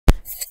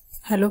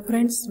Hello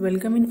friends,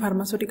 welcome in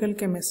Pharmaceutical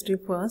Chemistry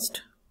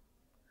first.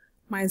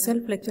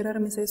 Myself lecturer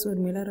Mrs.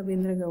 Urmila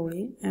Ravindra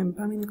Gauli,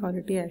 MPharm in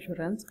Quality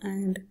Assurance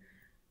and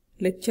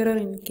lecturer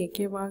in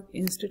KK Wag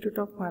Institute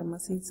of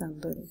Pharmacy,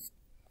 Sandori.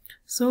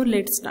 So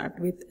let's start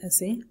with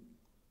assay.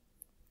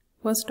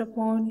 First of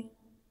all,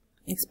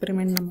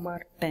 experiment number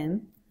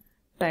 10.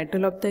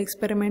 Title of the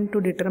experiment: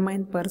 to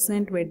determine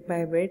percent weight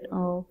by weight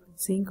of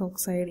zinc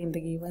oxide in the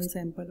given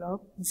sample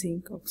of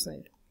zinc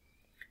oxide.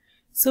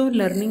 So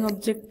learning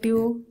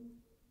objective: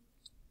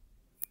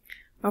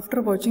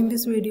 after watching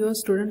this video,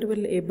 student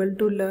will able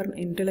to learn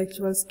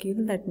intellectual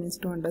skill, that means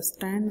to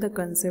understand the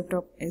concept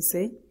of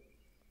assay,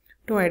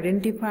 to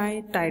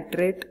identify,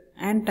 titrate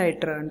and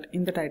titrant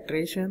in the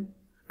titration,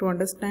 to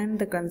understand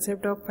the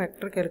concept of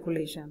factor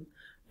calculation,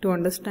 to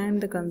understand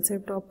the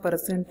concept of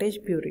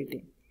percentage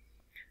purity.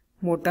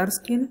 Motor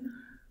skill: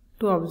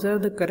 to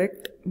observe the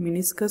correct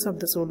meniscus of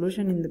the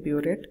solution in the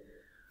burette,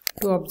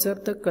 to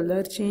observe the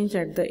color change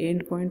at the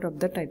end point of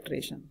the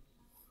titration.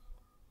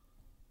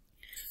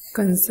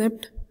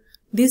 Concept: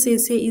 this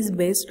assay is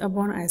based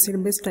upon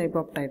acid-base type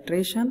of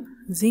titration.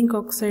 Zinc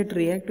oxide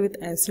react with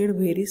acid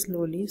very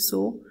slowly, so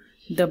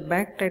the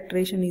back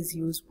titration is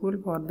useful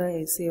for the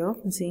assay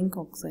of zinc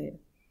oxide.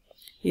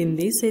 In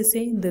this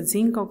assay, the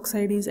zinc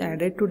oxide is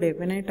added to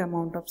definite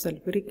amount of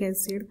sulfuric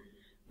acid,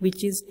 which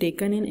is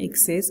taken in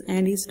excess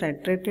and is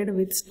titrated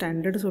with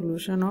standard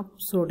solution of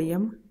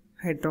sodium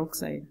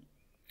hydroxide.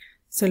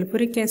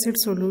 Sulfuric acid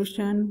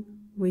solution,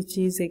 which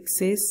is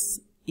excess,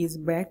 is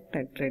back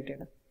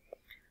titrated.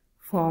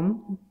 From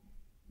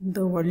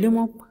the volume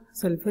of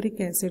sulfuric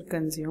acid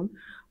consumed,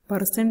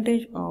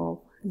 percentage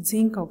of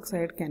zinc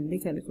oxide can be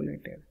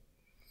calculated.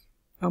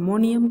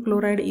 Ammonium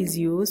chloride is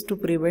used to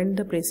prevent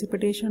the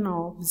precipitation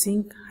of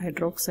zinc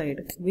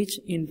hydroxide, which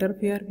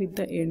interfere with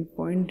the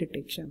endpoint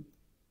detection.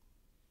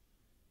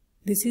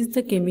 This is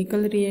the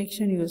chemical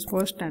reaction used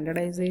for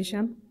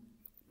standardization.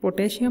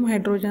 Potassium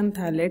hydrogen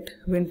thalate,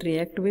 when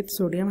react with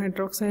sodium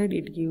hydroxide,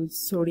 it gives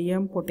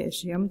sodium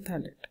potassium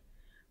thalate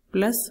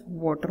plus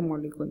water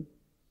molecule.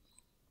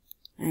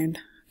 And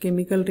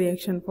chemical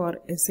reaction for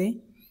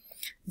assay: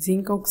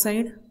 zinc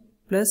oxide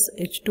plus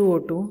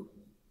H2O2,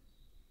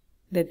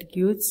 that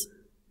gives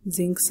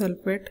zinc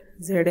sulfate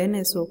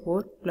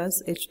ZnSO4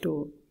 plus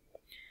H2O.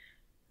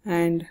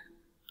 And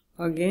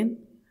again,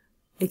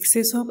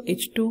 excess of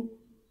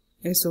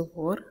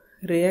H2SO4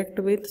 react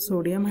with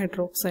sodium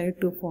hydroxide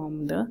to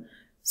form the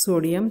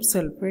sodium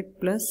sulfate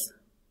plus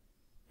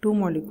 2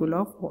 molecule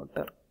of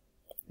water.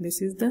 This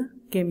is the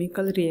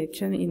chemical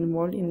reaction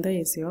involved in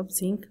the assay of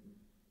zinc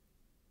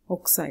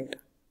oxide.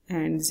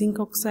 And zinc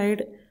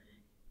oxide,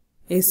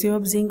 assay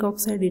of zinc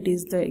oxide, it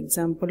is the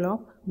example of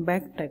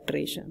back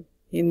titration.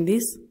 In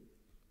this,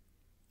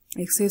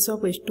 excess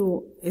of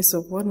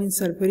H2SO4 means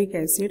sulfuric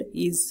acid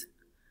is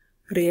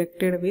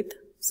reacted with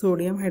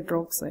sodium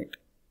hydroxide.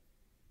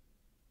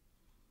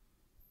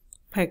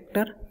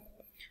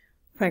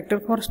 Factor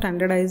for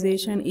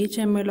standardization: each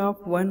ml of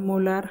 1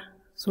 molar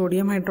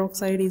sodium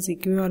hydroxide is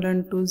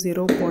equivalent to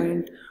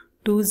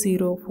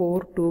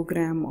 0.2042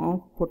 gram of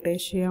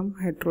potassium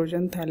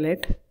hydrogen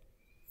thalate.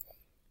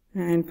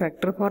 And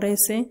factor for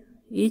assay: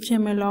 each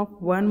ml of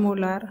 1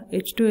 molar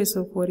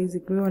H2SO4 is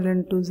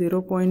equivalent to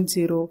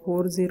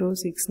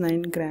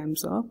 0.04069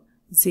 grams of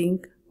zinc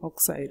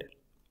oxide.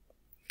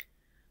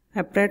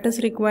 Apparatus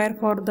required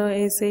for the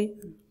assay: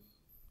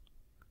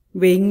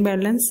 weighing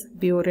balance,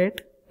 burette,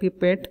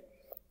 pipette,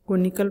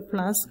 conical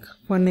flask,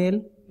 funnel,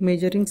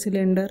 measuring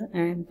cylinder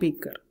and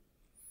beaker.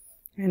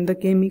 And the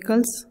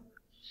chemicals: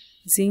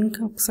 zinc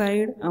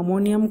oxide,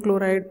 ammonium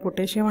chloride,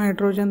 potassium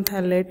hydrogen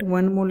thalate,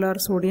 1 molar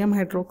sodium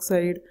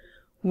hydroxide,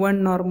 1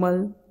 normal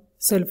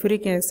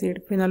sulfuric acid,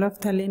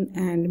 phenolphthalein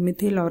and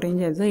methyl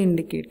orange as an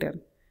indicator.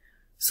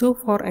 So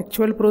for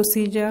actual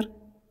procedure,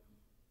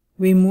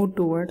 we move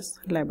towards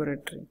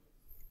laboratory.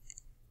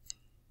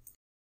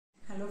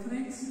 Hello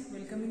friends,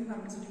 welcome in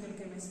Pharmaceutical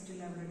Chemistry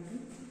Laboratory.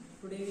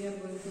 Today we are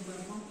going to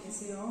perform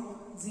assay of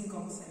zinc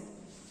oxide.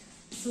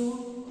 So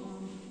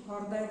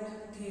for that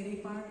theory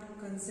part,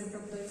 concept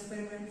of the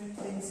experiment,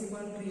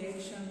 principle,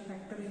 reaction,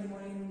 factor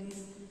involved in this,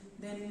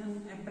 then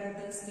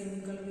apparatus,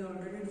 chemical, we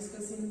already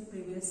discussed in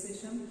previous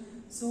session.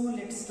 So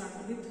let's start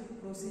with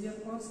procedure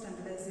for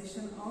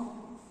standardization of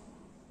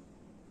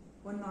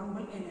one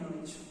normal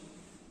NaOH.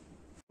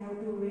 We have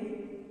to weigh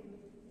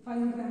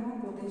 5 gram of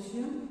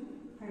potassium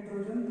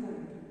hydrogen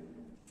thalate.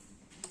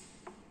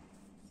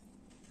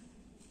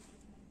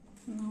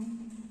 Now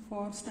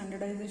for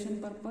standardization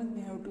purpose,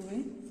 we have to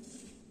weigh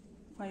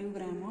 5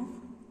 gram of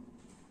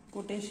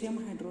potassium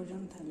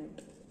hydrogen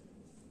thalate.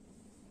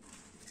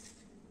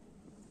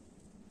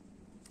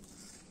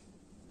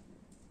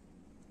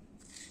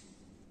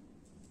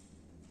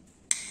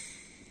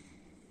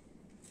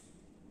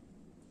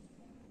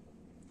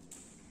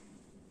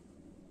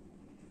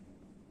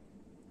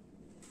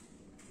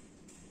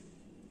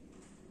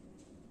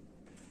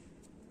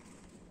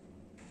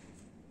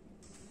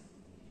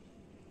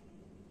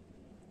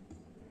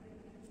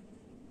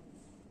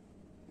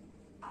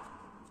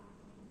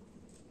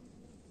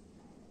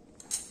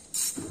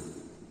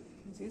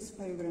 is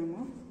 5 gram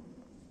of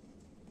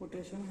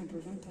potassium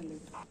hydrogen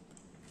phthalate.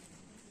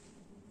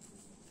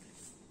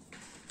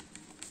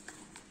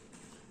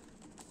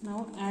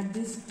 Now add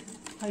this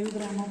 5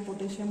 gram of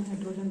potassium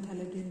hydrogen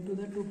phthalate into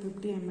the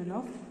 250 ml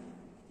of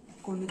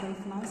conical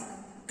flask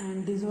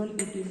and dissolve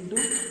it into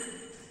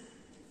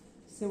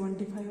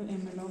 75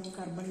 ml of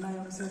carbon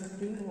dioxide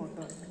free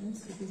water.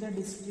 Means it is a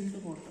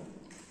distilled water.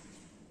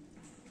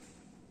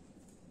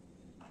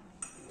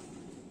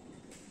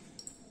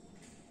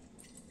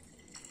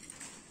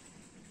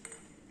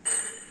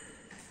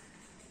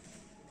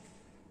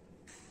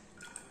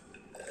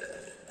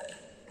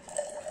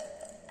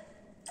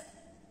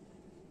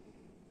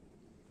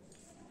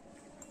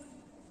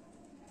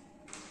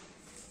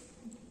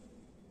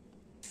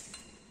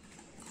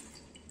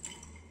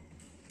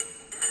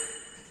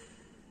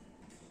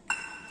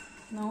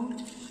 Now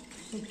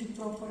shake it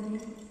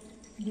properly,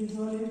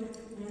 dissolve it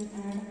and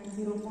add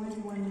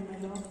 0.1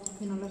 ml of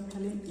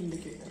phenolphthalein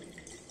indicator.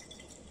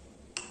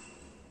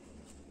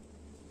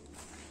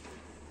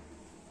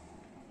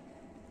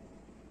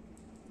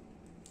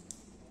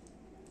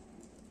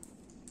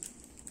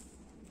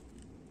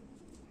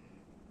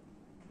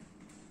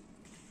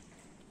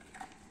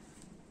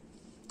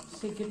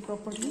 Shake it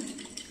properly.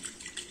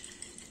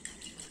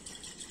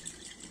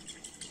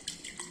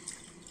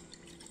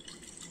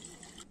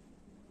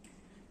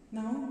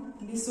 Now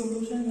this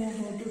solution we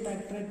have to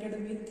titrate it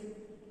with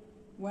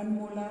 1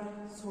 molar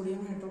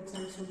sodium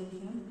hydroxide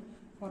solution.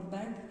 For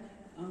that,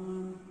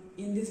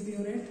 in this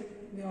burette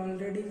we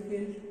already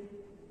filled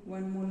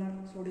 1 molar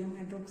sodium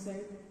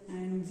hydroxide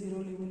and 0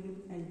 level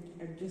is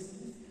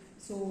adjusted.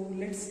 So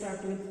let's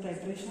start with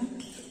titration.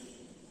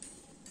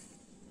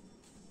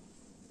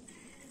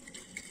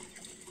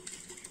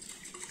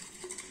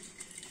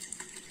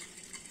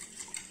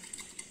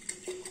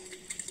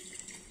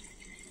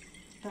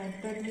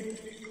 Titrate with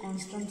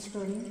constant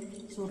stirring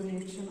so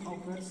reaction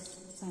occurs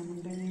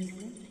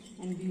simultaneously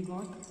and we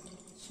got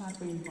sharp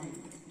endpoint.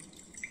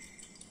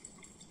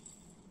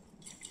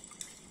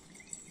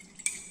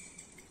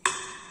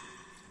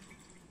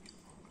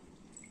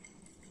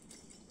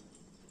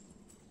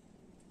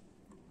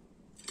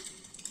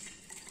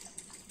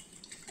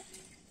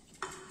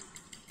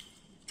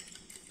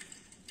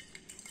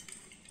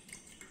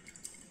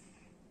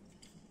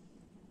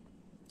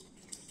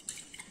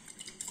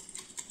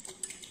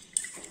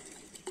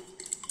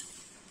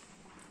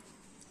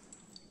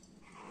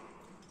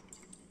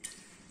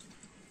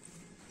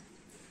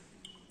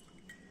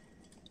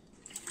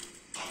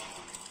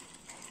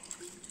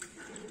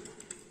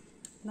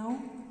 Now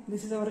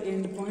this is our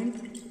end point,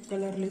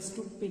 colorless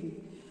to pink.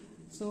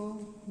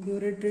 So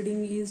burette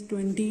reading is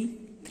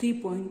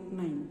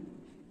 23.9.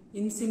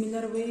 In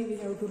similar way we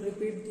have to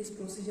repeat this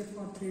procedure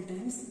for 3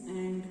 times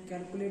and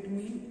calculate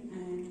mean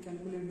and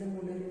calculate the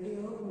molarity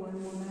of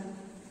 1 molar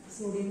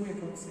sodium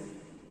hydroxide.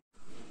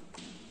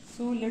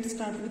 So let's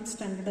start with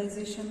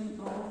standardization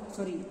of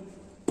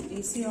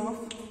assay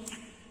of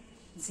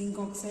zinc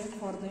oxide.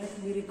 For that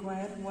we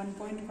require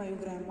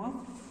 1.5 gram of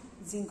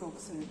zinc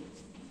oxide.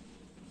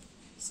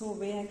 So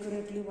weigh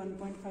accurately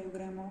 1.5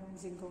 gram of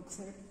zinc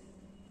oxide.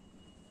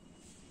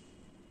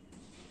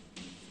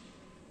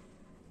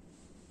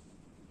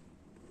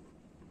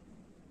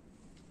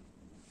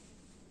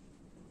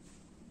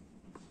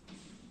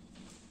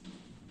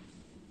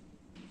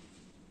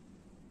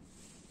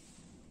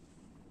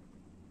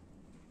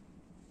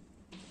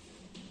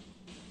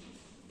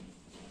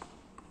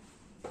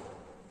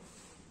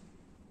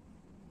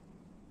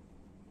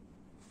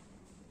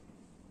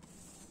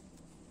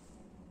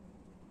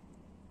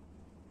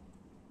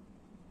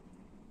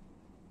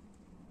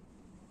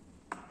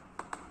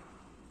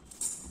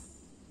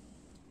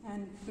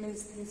 And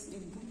place this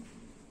in the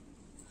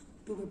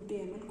 250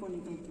 ml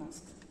conical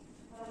flask.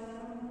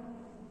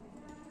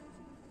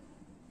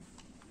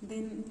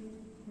 Then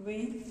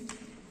weigh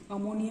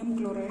ammonium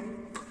chloride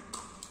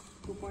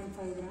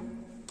 2.5 gram.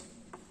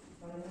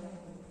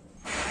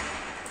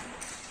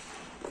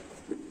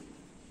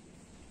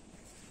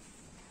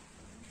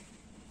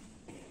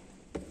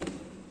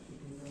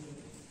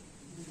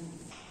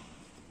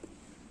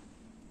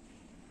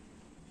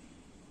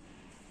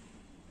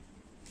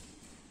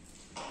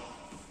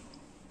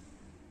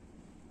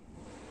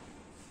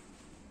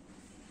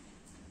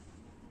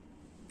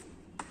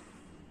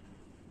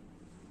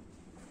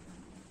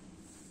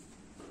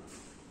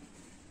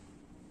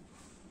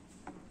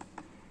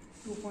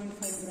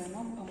 .5 gram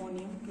of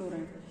ammonium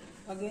chloride.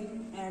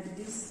 Again add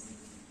this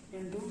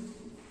into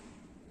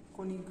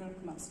conical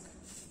flask.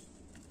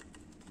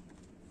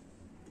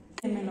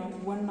 ml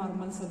of 1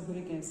 normal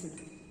sulfuric acid.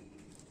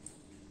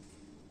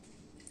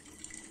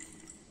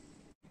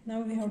 Now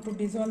we have to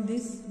dissolve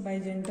this by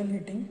gentle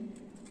heating.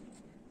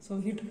 So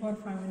heat for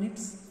 5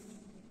 minutes.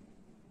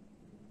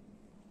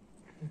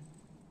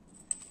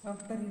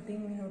 After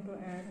heating we have to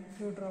add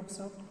few drops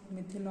of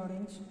methyl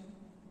orange.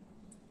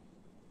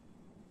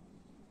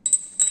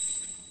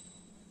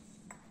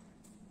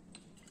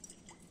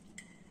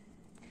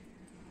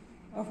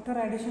 After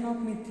addition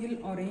of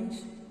methyl orange,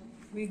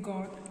 we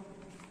got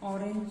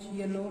orange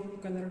yellow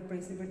colored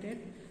precipitate.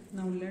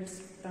 Now let's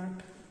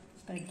start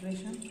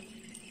titration.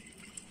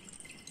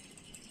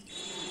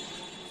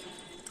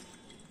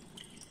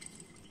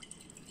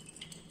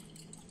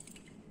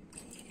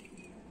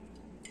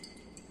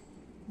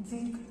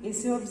 Zinc,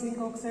 Assay of Zinc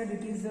oxide,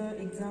 it is an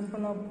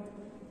example of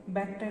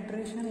back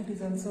titration. It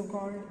is also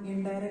called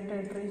indirect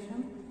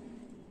titration.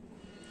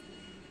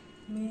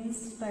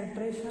 Means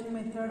titration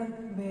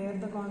method where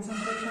the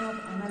concentration of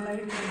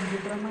analyte is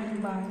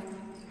determined by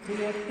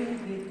reacting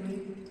it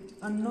with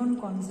unknown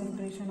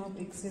concentration of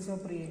excess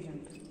of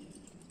reagent.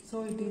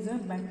 So it is a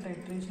back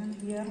titration.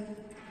 Here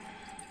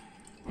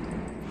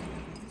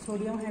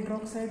sodium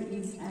hydroxide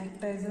is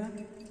act as a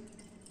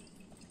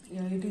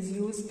it is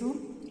used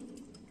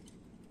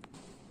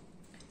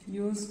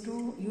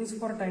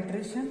for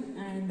titration,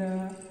 and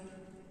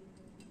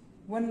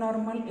one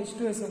normal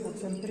H2SO food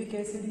sulfuric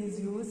acid is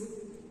used.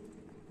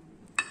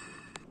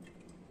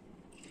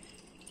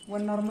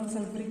 One normal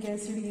sulfuric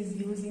acid is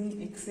used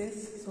in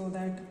excess so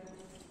that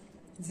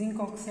zinc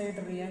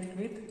oxide react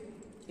with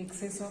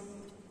excess of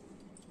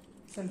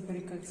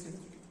sulfuric acid.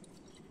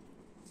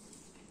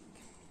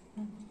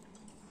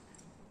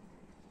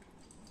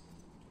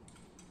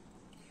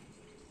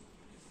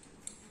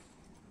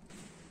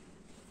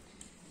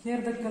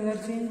 Here the color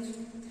change,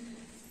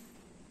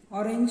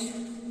 orange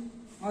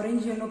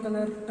yellow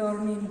color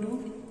turn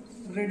into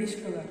reddish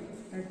color.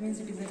 That means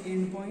it is the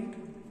end point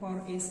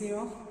for assay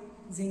of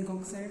zinc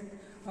oxide.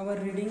 Our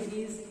reading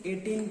is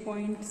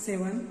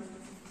 18.7.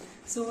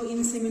 So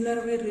in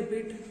similar way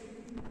repeat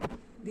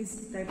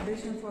this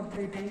titration for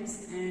 3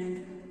 times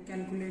and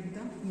calculate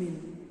the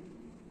mean.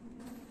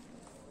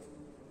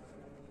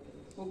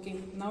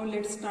 Okay, now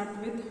let's start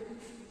with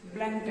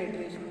blank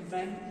titration.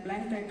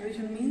 Blank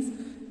titration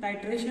means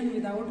titration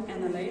without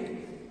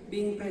analyte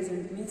being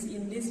present. Means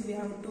in this we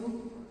have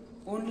to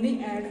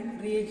only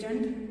add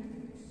reagent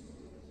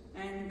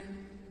and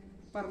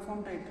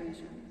perform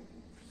titration.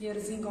 Here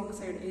zinc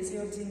oxide, Assay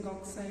of zinc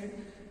oxide,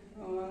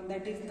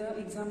 that is the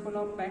example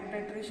of back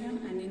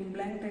titration, and in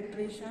blank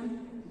titration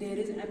there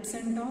is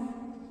absent of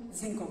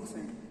zinc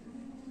oxide.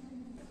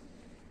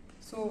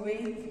 So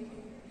weigh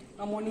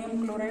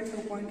ammonium chloride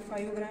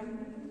 2.5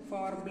 gram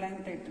for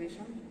blank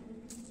titration.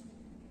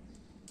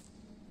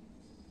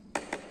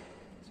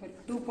 Sorry,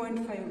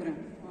 2.5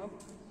 gram of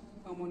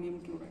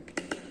ammonium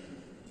chloride.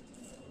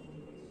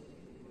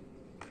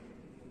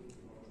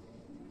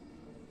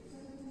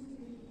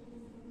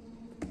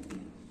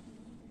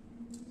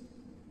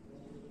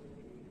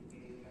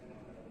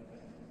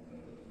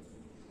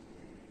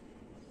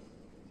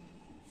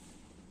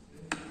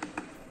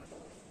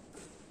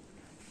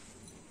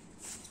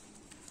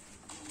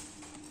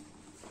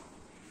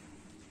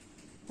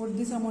 Put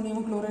this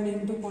ammonium chloride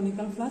into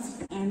conical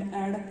flask and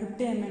add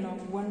 50 ml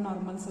of 1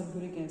 normal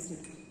sulfuric acid.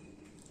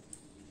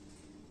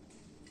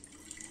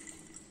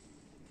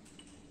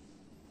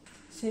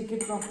 Shake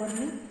it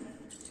properly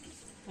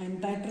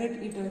and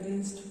titrate it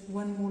against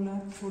 1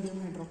 molar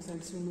sodium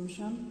hydroxide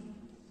solution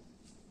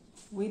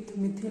with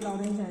methyl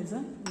orange as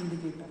an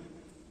indicator.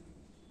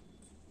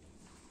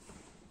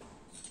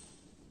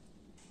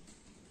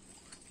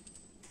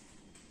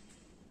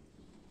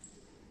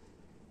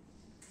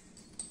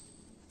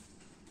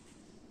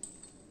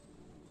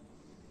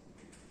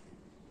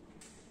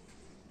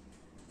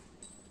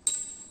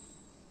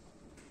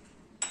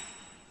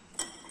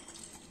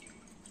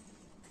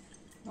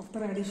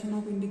 After addition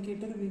of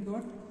indicator we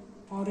got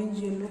orange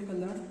yellow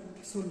color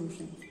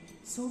solution.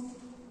 So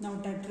now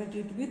titrate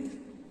it with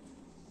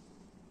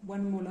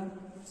 1 molar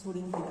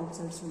sodium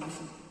hydroxide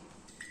solution.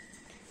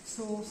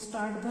 So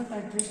start the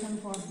titration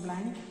for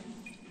blank.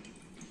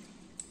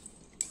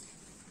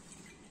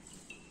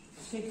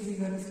 Shake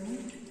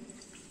vigorously.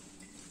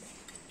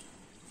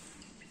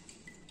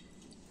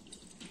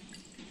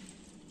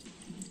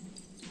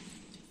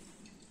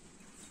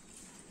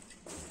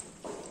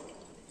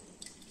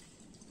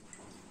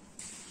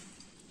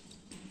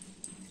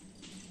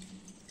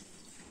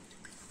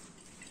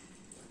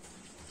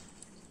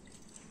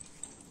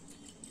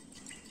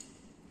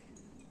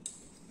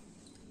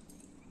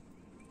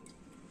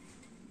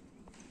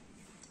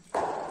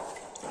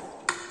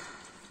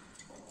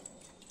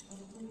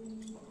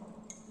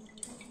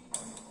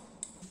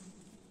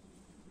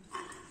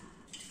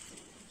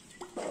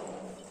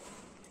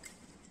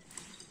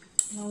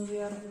 Now we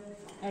are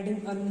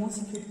adding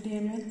almost 50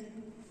 ml.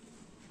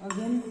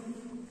 Again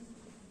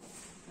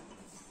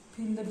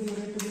fill the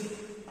burette with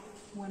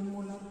 1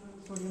 molar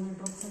sodium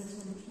hydroxide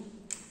solution.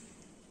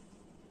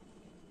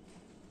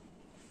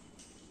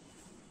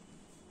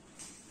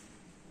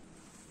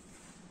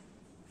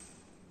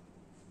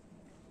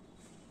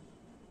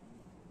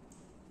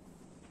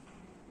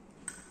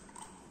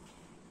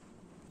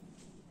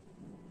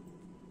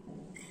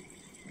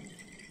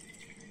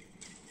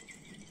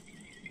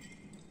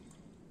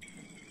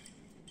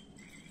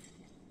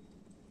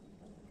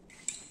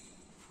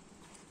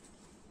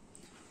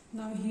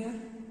 Now here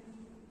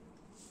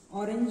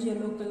orange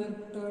yellow color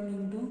turn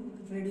into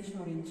reddish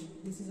orange.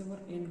 This is our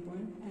end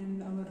point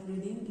and our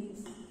reading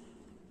is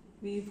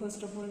we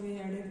first of all we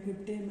added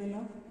 50 ml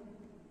of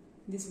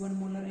this 1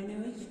 molar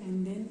NaOH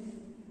and then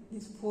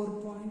this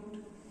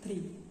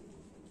 4.3.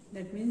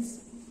 That means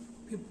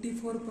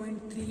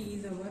 54.3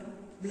 is our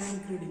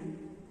blank reading.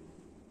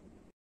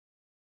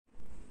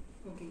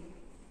 Okay.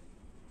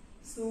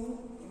 So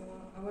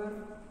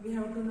we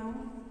have to now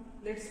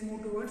let's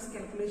move towards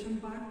calculation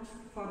part.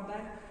 For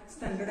that,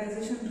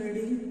 standardization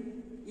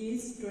reading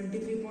is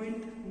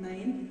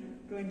 23.9,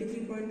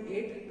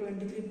 23.8,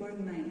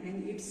 23.9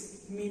 and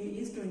its mean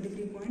is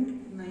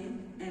 23.9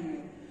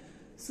 ml.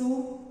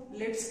 So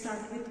let's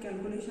start with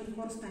calculation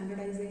for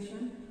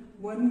standardization.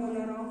 1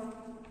 molar of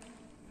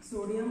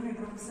sodium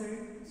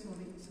hydroxide,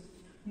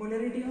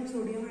 molarity of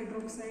sodium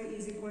hydroxide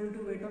is equal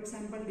to weight of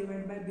sample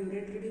divided by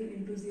burette reading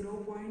into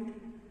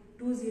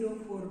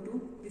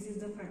 0.2042. This is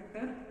the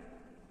factor.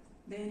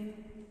 Then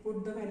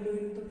put the value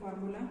into the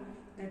formula,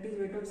 that is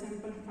weight of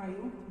sample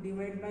 5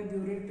 divided by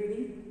burette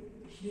reading.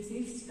 This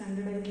is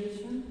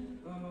standardization,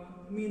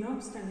 mean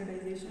of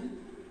standardization.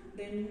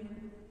 Then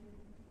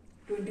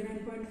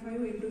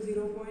 29.5 into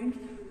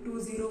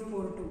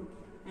 0.2042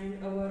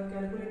 and our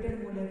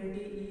calculated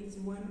molarity is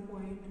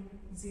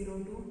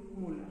 1.02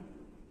 molar.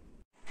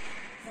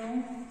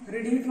 Now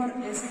reading for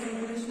assay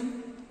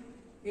calculation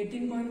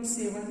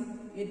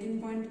 18.7,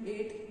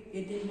 18.8,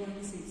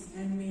 18.6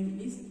 and mean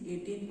is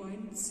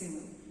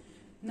 18.7.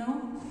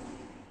 Now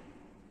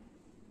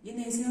in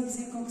assay of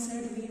zinc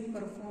oxide we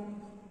perform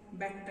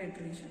back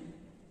titration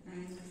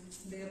and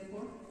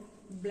therefore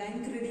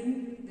blank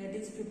reading, that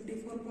is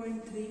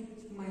 54.3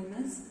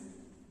 minus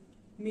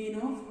mean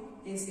of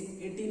assay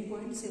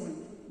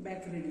 18.7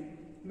 back reading,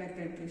 back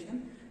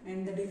titration,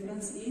 and the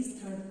difference is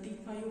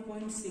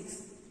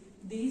 35.6.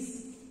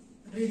 This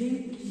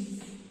reading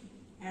is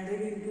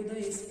added into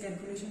the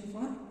calculation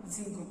for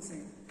zinc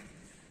oxide.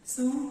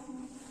 So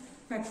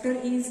factor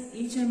is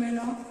each ml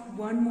of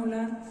 1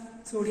 molar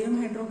sodium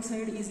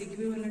hydroxide is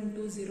equivalent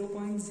to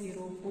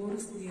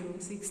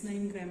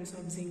 0.04069 grams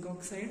of zinc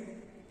oxide.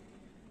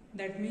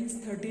 That means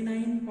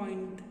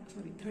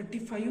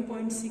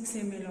 35.6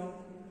 ml of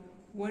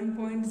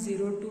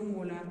 1.02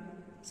 molar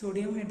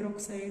sodium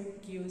hydroxide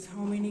gives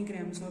how many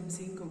grams of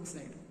zinc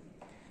oxide.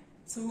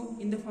 So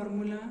in the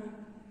formula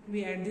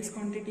we add this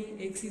quantity.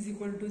 X is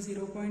equal to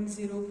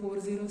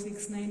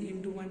 0.04069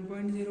 into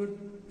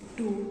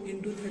 1.02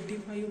 into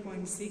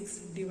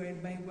 35.6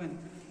 divided by 1.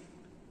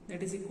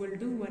 That is equal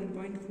to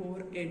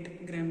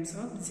 1.48 grams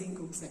of zinc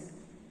oxide.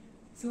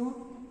 So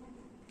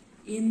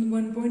in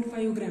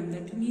 1.5 gram,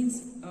 that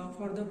means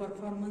for the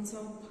performance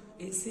of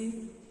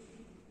assay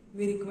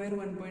we require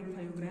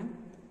 1.5 gram.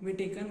 We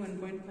taken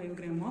 1.5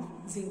 gram of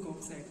zinc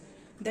oxide.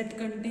 That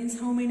contains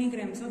how many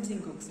grams of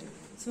zinc oxide?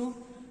 So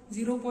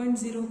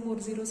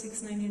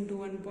 0.04069 into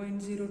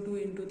 1.02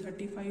 into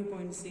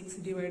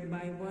 35.6 divided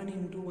by 1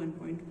 into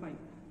 1.5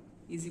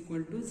 is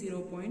equal to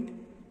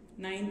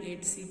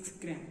 0.986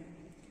 gram.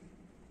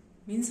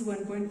 Means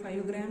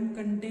 1.5 gram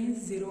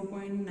contains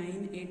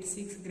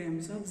 0.986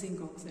 grams of zinc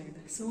oxide.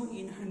 So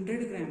in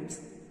 100 grams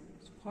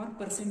for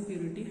percent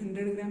purity,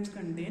 100 grams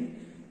contain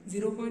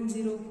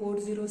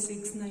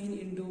 0.04069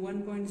 into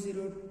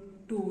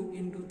 1.02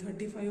 into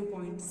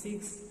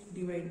 35.6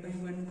 divided by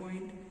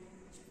 1.15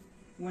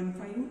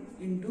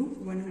 into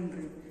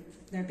 100.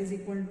 That is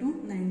equal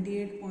to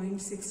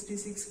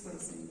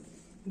 98.66%.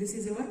 This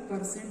is our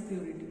percent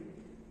purity.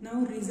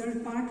 Now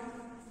result part,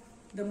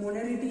 the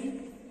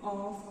molarity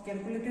of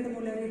calculated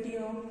molarity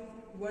of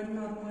 1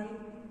 normal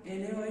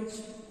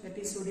NaOH, that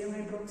is sodium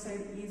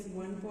hydroxide, is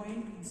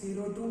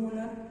 1.02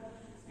 molar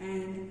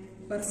and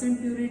percent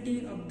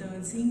purity of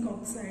the zinc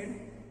oxide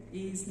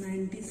is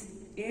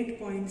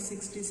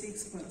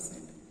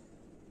 98.66%.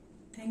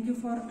 Thank you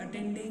for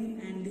attending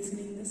and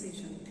listening the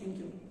session. Thank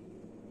you.